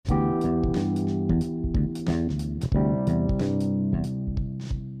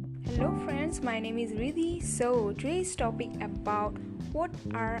name is Riddhi. So today's topic about what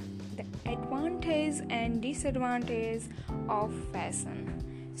are the advantages and disadvantages of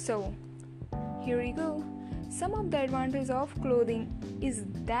fashion. So here we go. Some of the advantages of clothing is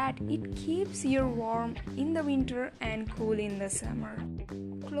that it keeps you warm in the winter and cool in the summer.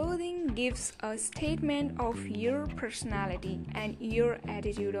 Clothing gives a statement of your personality and your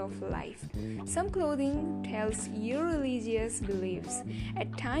attitude of life. Some clothing tells your religious beliefs.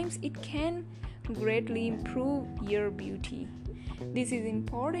 At times, it can greatly improve your beauty. This is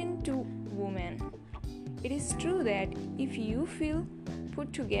important to women. It is true that if you feel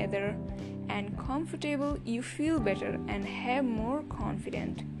put together and comfortable, you feel better and have more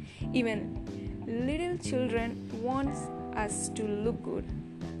confidence. Even little children want us to look good.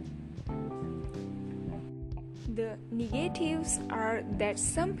 The negatives are that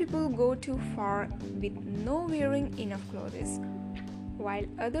some people go too far with no wearing enough clothes, while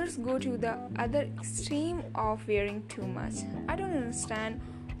others go to the other extreme of wearing too much. I don't understand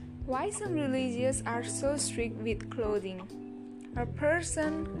why some religions are so strict with clothing. A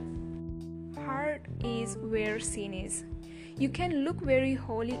person's heart is where sin is. You can look very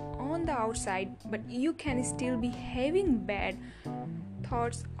holy on the outside, but you can still be having bad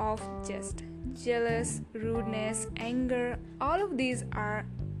thoughts of just jealous, rudeness, anger. All of these are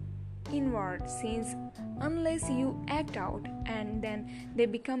inward sins unless you act out, and then they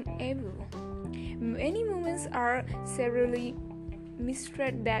become evil. Many moments are severely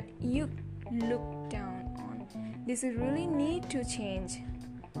mistreated that you look down on. This is really need to change.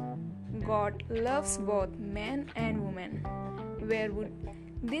 God loves both men and women. Where would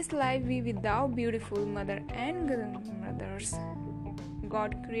this life be without beautiful mother and grandmothers?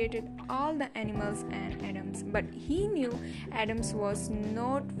 God created all the animals and Adams, but he knew Adams was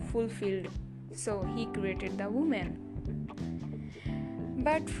not fulfilled, so he created the woman.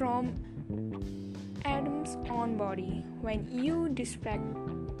 But from Adam's own body, when you disrespect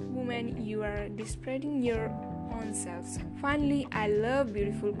woman, you are disrespecting your own selves. Finally, I love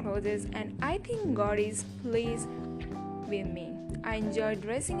beautiful clothes and I think God is pleased with me. I enjoy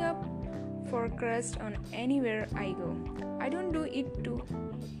dressing up for crust on anywhere I go. I don't do it to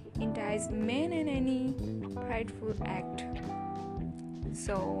entice men in any prideful act.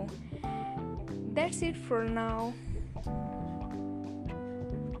 So that's it for now.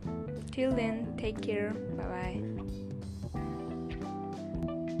 Till then, take care. Bye bye.